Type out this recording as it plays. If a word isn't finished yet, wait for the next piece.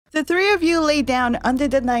The three of you lay down under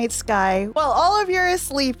the night sky. While all of you are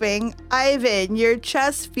sleeping, Ivan, your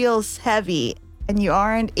chest feels heavy and you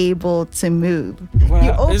aren't able to move. Wow.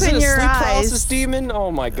 You open Is it a your sleep paralysis eyes. demon?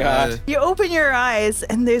 Oh my god. You open your eyes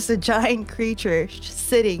and there's a giant creature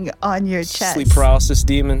sitting on your chest. Sleep paralysis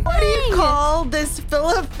demon. What do you call this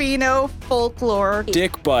Filipino folklore?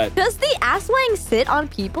 Dick butt. Does the asswang sit on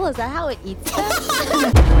people? Is that how it eats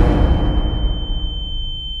them?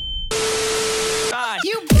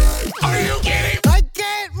 Are you kidding? I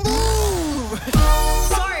can't move!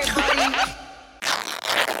 Sorry, buddy.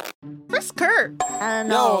 Where's Kurt? I don't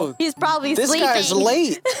know. Yo, He's probably This sleeping. guy's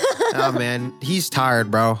late. Oh man, he's tired,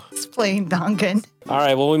 bro. He's playing Dongan. All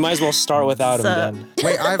right, well, we might as well start without him Sup? then.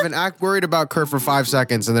 Wait, Ivan, act worried about Kurt for 5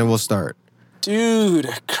 seconds and then we'll start. Dude,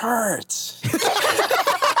 Kurt.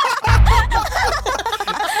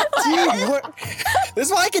 Dude, what? This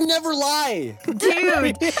is why I can never lie.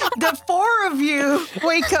 Dude, the four of you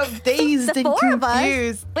wake up dazed The and four of us?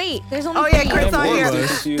 confused. Wait, there's only Oh yeah, three. Kurt's I on am here. more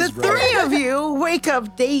confused, The bro. three of you wake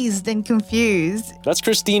up dazed and confused. That's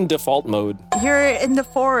Christine default mode. You're in the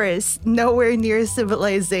forest, nowhere near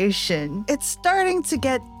civilization. It's starting to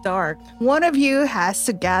get dark. One of you has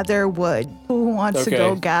to gather wood. Who wants to Okay.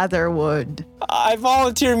 go gather wood? I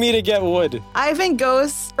volunteer me to get wood. Ivan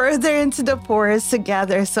goes further into the forest to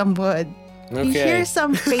gather some wood. Okay. You hear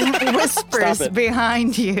some faint whispers Stop it.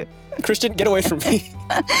 behind you. Christian, get away from me.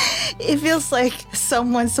 It feels like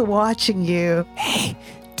someone's watching you.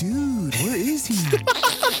 Dude, where is he?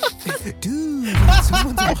 Dude,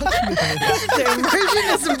 someone's watching me. The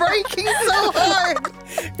immersion is breaking so hard.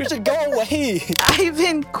 Christian, go away.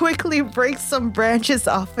 Ivan quickly breaks some branches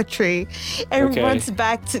off a tree and Okay. runs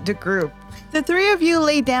back to the group. The three of you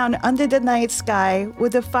lay down under the night sky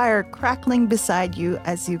with the fire crackling beside you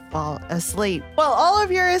as you fall asleep. While all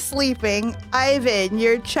of you are sleeping, Ivan,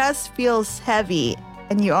 your chest feels heavy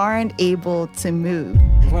and you aren't able to move.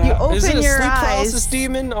 Wow. You open Is it a your sleep paralysis eyes.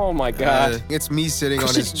 demon? Oh my god. It's me sitting on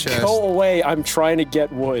his Christian, chest. go away. I'm trying to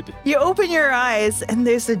get wood. You open your eyes and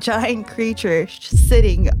there's a giant creature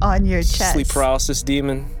sitting on your chest, Sleep paralysis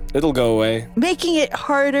demon. It'll go away. making it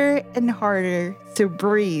harder and harder to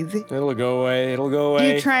breathe. It'll go away. It'll go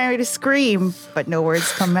away. You try to scream, but no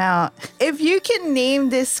words come out. If you can name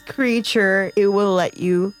this creature, it will let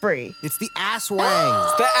you free. It's the ass wang.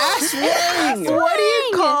 The ass wing. What do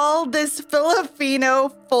you call this Filipino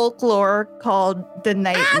folklore called the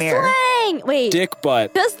nightmare? Asswang! Wait, Dick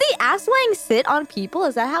butt. does the asswang sit on people?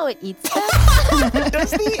 Is that how it eats them?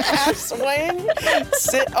 Does the ass wing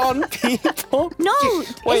sit on people? No,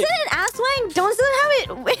 Wait. isn't an asswang? Don't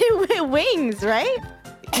it have wings, right?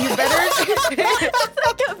 You better. That's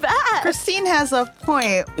like a bat. Christine has a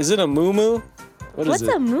point. Is it a moo-moo? What is What's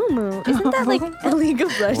it? a moo-moo? Isn't that like a League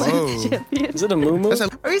of Whoa. Legends champion? Is it a moo-moo? That's a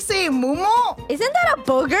Are you saying mumo? Isn't that a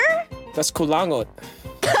booger? That's kulangot.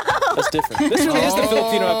 That's different. This really is the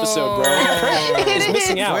Filipino episode, bro. It He's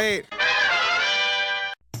missing is. out. Wait.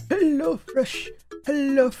 HelloFresh.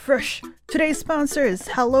 HelloFresh. Today's sponsor is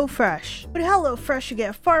HelloFresh. With HelloFresh, you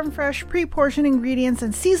get farm-fresh, pre-portioned ingredients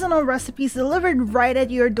and seasonal recipes delivered right at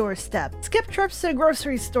your doorstep. Skip trips to the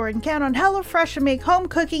grocery store and count on HelloFresh to make home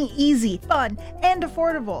cooking easy, fun, and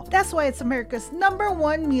affordable. That's why it's America's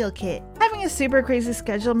 #1 meal kit. Having a super crazy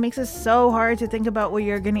schedule makes it so hard to think about what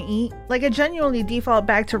you're gonna eat. Like, I genuinely default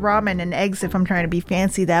back to ramen and eggs if I'm trying to be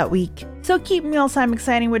fancy that week. So keep mealtime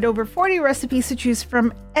exciting with over 40 recipes to choose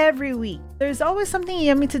from every week. There's always something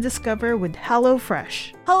yummy to discover with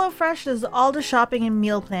HelloFresh. HelloFresh does all the shopping and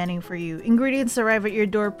meal planning for you. Ingredients arrive at your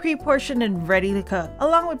door pre-portioned and ready to cook,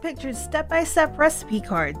 along with pictured step-by-step recipe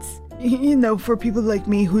cards. You know, for people like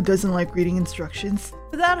me who doesn't like reading instructions.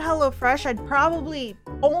 Without HelloFresh, I'd probably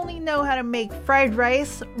only know how to make fried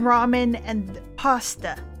rice, ramen, and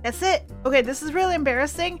pasta. That's it. Okay, this is really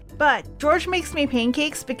embarrassing, but George makes me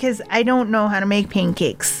pancakes because I don't know how to make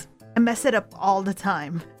pancakes. I mess it up all the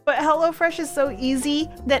time. But HelloFresh is so easy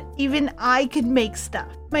that even I could make stuff.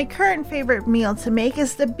 My current favorite meal to make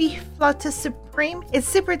is the beef flauta supreme. It's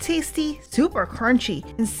super tasty, super crunchy,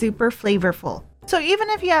 and super flavorful. So even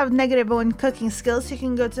if you have negative on cooking skills, you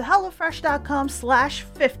can go to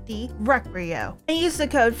hellofresh.com/50recreo and use the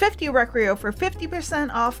code 50recreo for 50%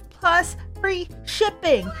 off plus free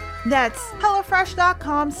shipping. That's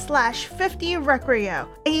hellofresh.com/50recreo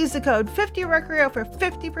and use the code 50recreo for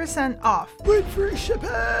 50% off with free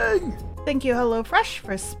shipping. Thank you, HelloFresh,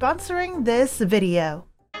 for sponsoring this video.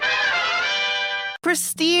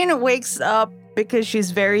 Christine wakes up because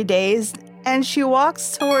she's very dazed and she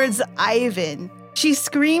walks towards Ivan. She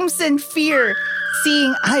screams in fear,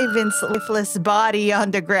 seeing Ivan's lifeless body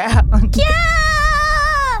on the ground. Yeah!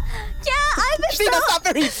 Yeah, I've been That's not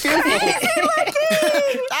very fearful. so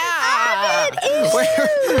lucky!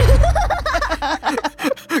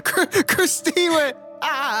 Christine went,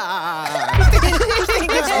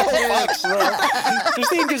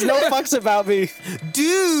 Christine gives no fucks about me.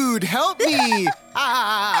 dude, help me.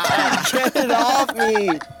 Get it off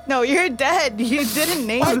me. No, you're dead. You didn't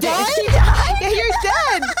name it. died? Yeah, you're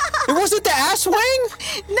dead. It wasn't the ass wang?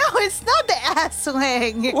 No, it's not the ass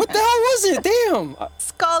swing. What the hell was it? Damn.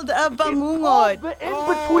 It's called a bangungot.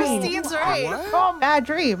 Christine's right. Bad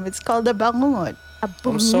dream. It's called a bangungot.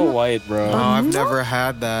 I'm so white, bro. Oh, I've never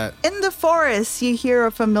had that. In the forest, you hear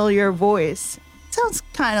a familiar voice. Sounds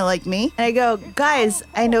kind of like me. And I go, guys,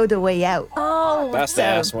 I know the way out. Oh, That's the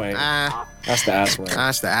ass wang. That's the ass wang.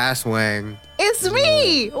 That's the ass wang. It's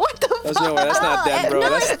me. What the That's fuck? no way. That's not Den, bro.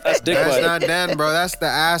 That's dick That's butt. not Den, bro. That's the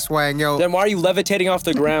ass wang. Yo, Then why are you levitating off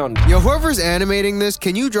the ground? yo, whoever's animating this,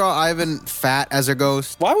 can you draw Ivan fat as a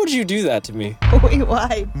ghost? Why would you do that to me? Wait,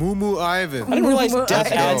 why? Moo Moo Ivan. I didn't realize Well,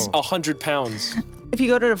 death I adds know. 100 pounds. If you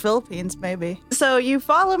go to the Philippines, maybe. So you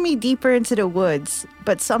follow me deeper into the woods,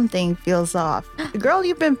 but something feels off. The girl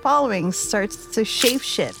you've been following starts to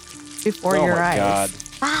shapeshift before Oh your my eyes God.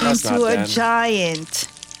 That's into not a Den. giant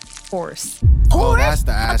horse. Oh, that's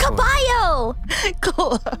the ass wang. caballo.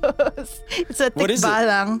 Close. It's a What is it?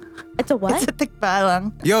 tikbalang. It's a what? It's a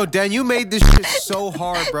tikbalang. Yo, Dan, you made this shit so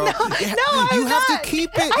hard, bro. No, you I'm have not. to keep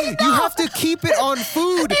it. You have to keep it on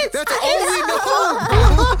food. That's all we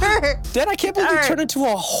know. Den, I can't believe you Alright. turned into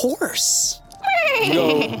a horse. You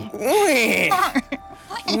go, nay.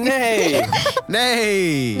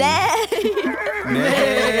 Nay. Nay.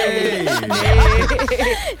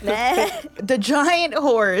 The giant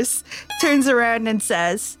horse turns around and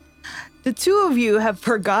says, "The two of you have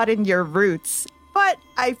forgotten your roots, but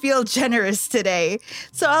I feel generous today,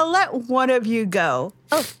 so I'll let one of you go.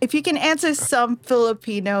 If you can answer some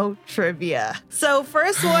Filipino trivia. So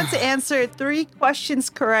first one to answer 3 questions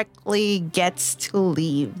correctly gets to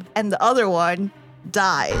leave, and the other one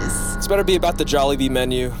dies. This better be about the Jollibee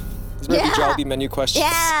menu. This better be Yeah. Jollibee menu questions.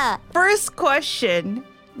 Yeah. First question,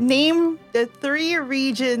 name the 3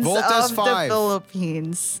 regions Volta's of 5. the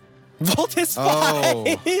Philippines." Volt is Oh.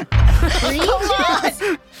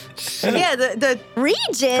 Yeah, the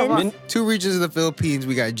Region. Come on. 2 regions of the Philippines.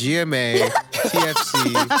 We got GMA,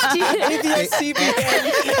 TFC, CBN.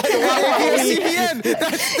 CBN.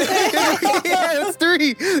 That's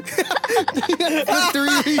 3. That's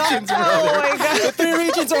 3 regions, bro. oh my god. The 3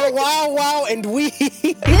 regions are wow, wow, and we.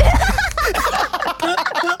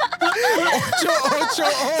 Ocho.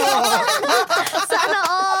 Sana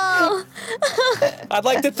all. I'd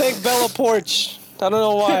like to thank Bella Porch. I don't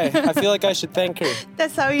know why. I feel like I should thank her.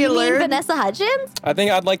 That's how you You mean learn. Vanessa Hudgens? I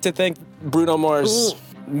think I'd like to thank Bruno Mars.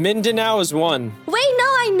 Mindanao is 1. Wait, no,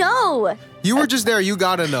 I know. You were just there. You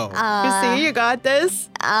gotta know. Christine, you got this.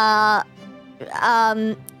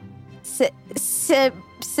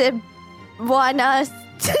 Cebuana.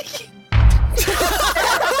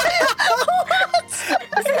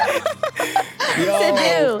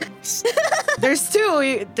 Cebu. There's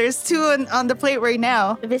two on the plate right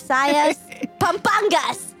now. Visayas.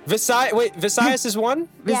 Pampangas. Visayas is 1?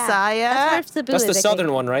 Yeah, Visaya. That's where Cebu That's is, the I think.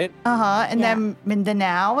 southern one, right? And Yeah. then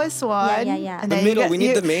Mindanao is one. yeah. And The then you middle, got- we need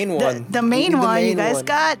you- the main one. The We main need the one. You main guys one.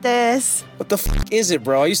 got this. What the is it,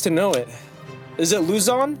 bro? I used to know it. Is it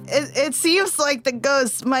Luzon? It seems like the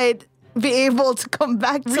ghost might be able to come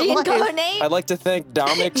back to life. Reincarnate. I'd like to thank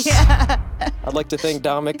Domix. Yeah. I'd like to thank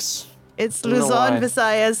Domix. It's I don't know Luzon, why.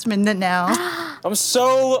 Visayas, Mindanao. I'm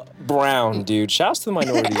so brown, dude. Shouts to the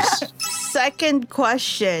minorities. Second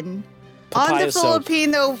question. On the Papaya soap.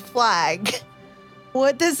 Filipino flag,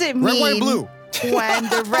 what does it mean Red, white, blue. when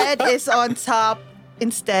the red is on top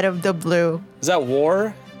instead of the blue? Is that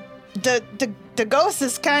war? The ghost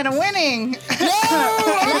is kind of winning.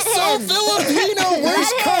 I'm so Filipino.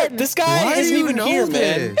 Where's Let him. This guy Why do isn't you even know here,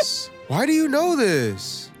 man. this? Why do you know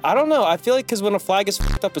this? I don't know. I feel like because when a flag is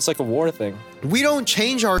fucked up, it's like a war thing. We don't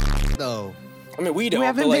change our though. I mean, we don't. We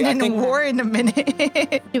haven't but like, been I in think a war in a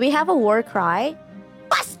minute. Do we have a war cry?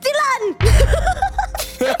 Pastilan!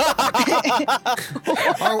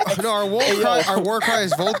 Our war cry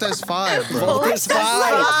is Volta's 5, bro. Volt is 5.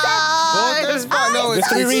 Volta's 5. No, The it's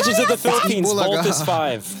 3 regions of the Philippines. Bulaga. Volt is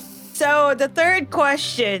 5. So the third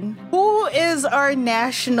question: who is our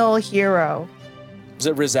national hero? Is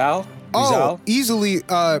it Rizal? Oh, Rizal? easily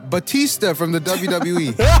Batista from the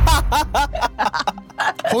WWE.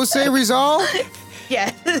 Jose Rizal?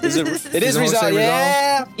 Yeah. Is it is Is it Rizal. Jose Rizal?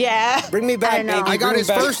 Yeah. Yeah. Bring me back, I don't know. baby. I got Bring me his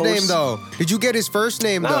back, first name host. though. Did you get his first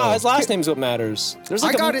name though? No, his last name's what matters. There's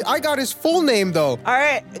like I got his full name though. All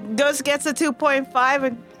right. Ghost gets a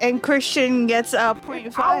 2.5 And Christian gets a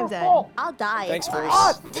 0.5 then. I'll die. Thanks, It's Bruce.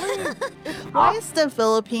 fine. Why is the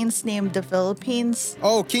Philippines named the Philippines?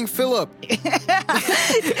 Oh, King Philip.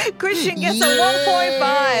 Christian gets a 1.5.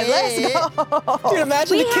 Let's go. Dude,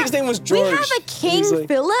 imagine the king's name was George. We have a King He's like,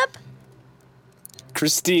 Philip?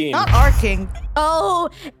 Christine. Not our king. Oh,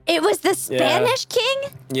 it was the Spanish king?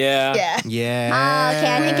 Yeah. Yeah. Yeah. Ah,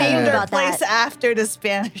 okay, I think I knew Named their about place that. after the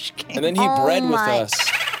Spanish king. And then he Oh bred with my- us.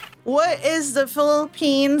 What is the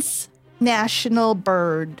Philippines' national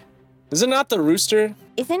bird? Is it not the rooster?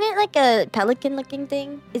 Isn't it like a pelican-looking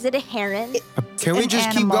thing? Is it a heron? Can we an just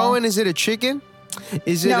keep animal. going? Is it a chicken?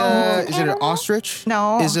 Is it No. is it an Animal? ostrich?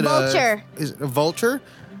 No. Is it Vulture. Is it a vulture?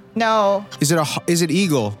 No. Is it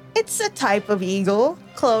eagle? It's a type of eagle.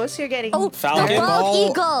 Close. You're getting. Oh, Falcon? the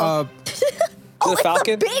bald eagle. Uh, Is it a it's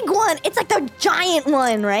falcon? the big one. It's like the giant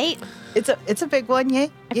one, right? It's a big one, yeah.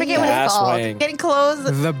 I forget what it's Ass called. wang. Getting close.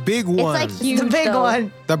 the big It's one. like huge. the big though.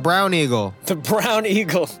 one. The brown eagle. The brown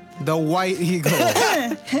eagle. The white eagle.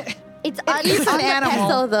 It's on, It's on an the animal.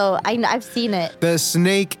 peso though. I've seen it. The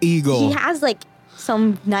snake eagle. He has like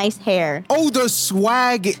some nice hair. Oh, the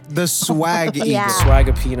swag eagle. Yeah.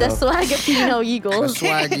 Swagapino. The Swagapino eagle. The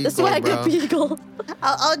swag eagle, The Swagapino eagle.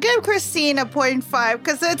 I'll give Christine a 0.5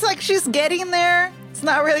 because it's like she's getting there. It's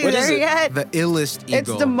not really What is there it? yet. The illest eagle.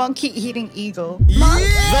 It's the monkey-eating eagle. The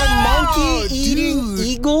monkey-eating dude.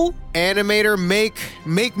 eagle? Animator,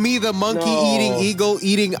 make me the monkey-eating No. eagle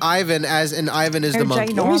eating Ivan as in Ivan is They're the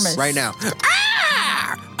monkey. ginormous. Right now.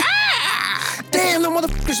 Damn, that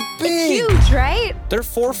motherfucker's big. Huge, right? They're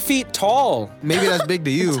 4 feet tall. Maybe that's big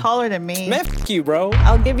to you. Taller than me. Man, f you, bro.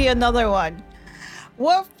 I'll give you another one.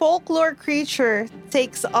 What folklore creature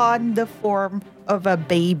takes on the form of a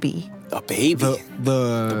baby? A baby.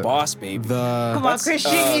 The boss baby. Come on, That's,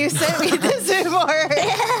 Christian, you sent me this before.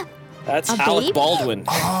 That's A Alec baby? Baldwin.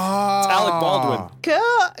 Alec Baldwin.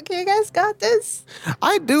 Cool. Okay, you guys got this.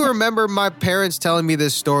 I do remember my parents telling me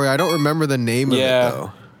this story. I don't remember the name of it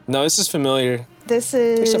though. No, this is familiar. This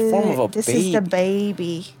is a form of a this is the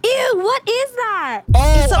baby. Ew, what is that?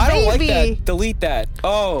 Oh, It's a I don't like baby. that. Delete that.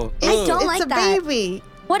 Oh, I ugh. don't It's like a that. baby.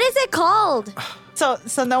 What is it called?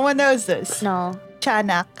 So no one knows this. No.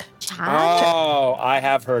 Chanak. Child? Oh, I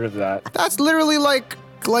have heard of that. That's literally like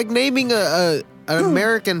naming an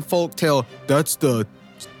American folktale. That's the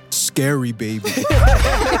scary baby.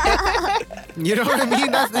 You know what I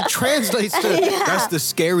mean? It translates to that's the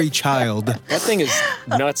scary child. That thing is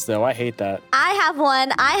nuts, though. I hate that. I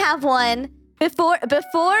have one. Before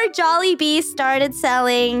Jollibee started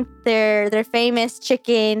selling their famous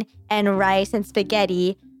chicken and rice and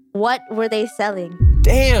spaghetti, what were they selling?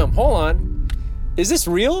 Damn, hold on. Is this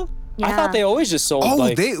real? I Yeah. thought they always just sold Oh,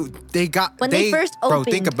 like... they got When they first bro.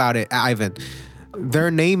 Think opened. about it, Ivan.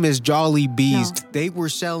 Their name is Jolly Bees. No. They were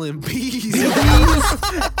selling bees.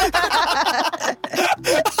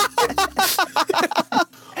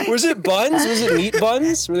 Was it buns? Was it meat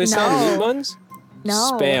buns? Were they selling No. meat buns?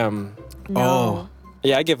 No. Spam. No. Oh.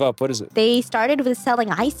 Yeah, I give up. What is it? They started with selling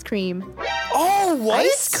ice cream. Oh, what?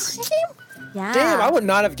 Yeah. Damn, I would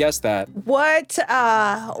not have guessed that. What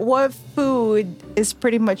food is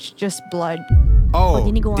pretty much just blood? Oh,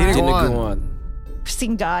 didn't go on. Didn't go go on. on.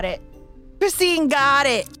 Christine got it. Christine got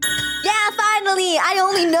it. Yeah, finally. I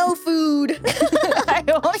only know food. I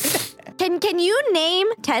only- Can you name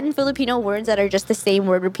 10 Filipino words that are just the same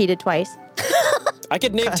word repeated twice? I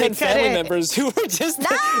could name 10 cut family it. members who were just No!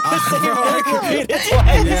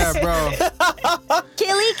 Yeah, bro.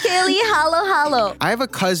 Killy, hello, hello. I have a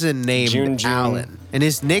cousin named June. Alan, and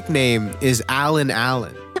his nickname is Alan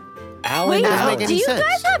Allen. Alan. Wait, doesn't Allen. make do any you sense.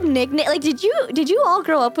 guys have nicknames? Like, did you all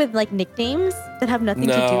grow up with like nicknames that have nothing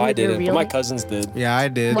to do with No, I your didn't. But real my name? cousins did. Yeah, I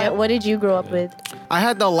did. What did you grow up with? I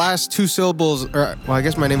had the last 2 syllables, or well, I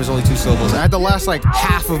guess my name is only 2 syllables. I had the last like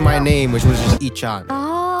half of my name, which was just Ichan.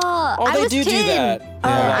 Oh, Oh, I they was do Tin. that.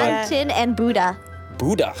 I'm Tin and Buddha.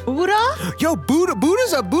 Buddha. Buddha? Yo,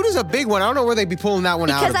 Buddha's a big one. I don't know where they be pulling that one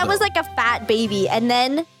out Because of. I was though. like a fat baby, and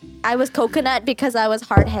then I was Coconut because I was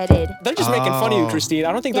hard-headed. They're just making fun of you, Oh. Christine.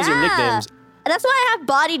 I don't think those are nicknames. That's why I have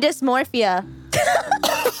body dysmorphia.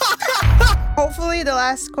 Hopefully the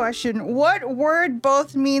last question. What word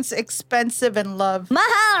both means expensive and love?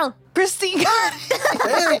 Mahal. Christine got it.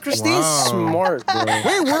 Damn, Christine's Wow. smart, bro.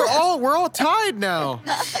 Wait, we're all tied now.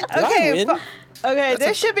 Did I win? Okay,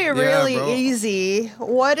 this should be really bro. easy.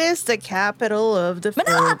 What is the capital of the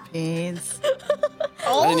Philippines?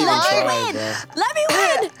 I didn't even Let me try, win. bro. Let me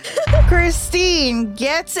win. Christine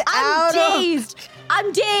gets I'm out of dazed.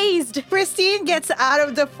 I'm dazed. Christine gets out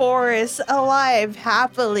of the forest alive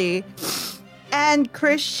happily. And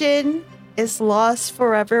Christian is lost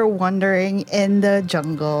forever wandering in the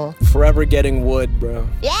jungle. Forever getting wood, bro.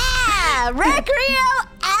 Yeah! Recreo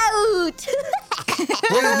out!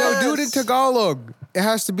 Wait, no, do it in Tagalog. It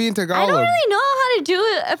has to be in I Tagalog. don't really know how to do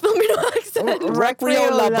a Filipino accent.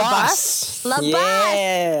 Recreo labas. labas. Labas.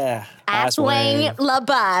 Yeah. Aswang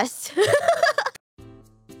labas.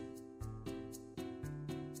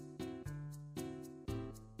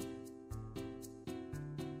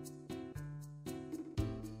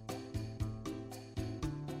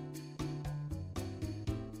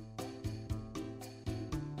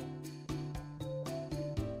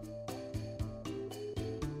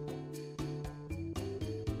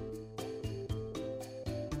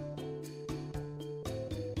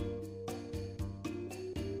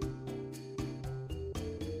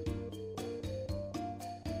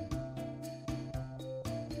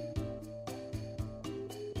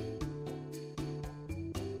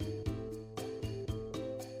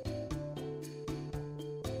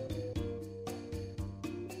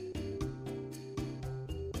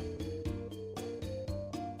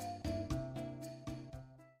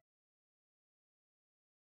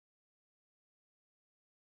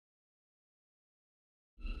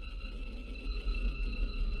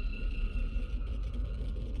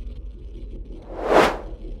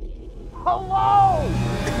 Hello!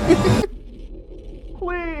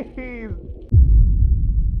 Please,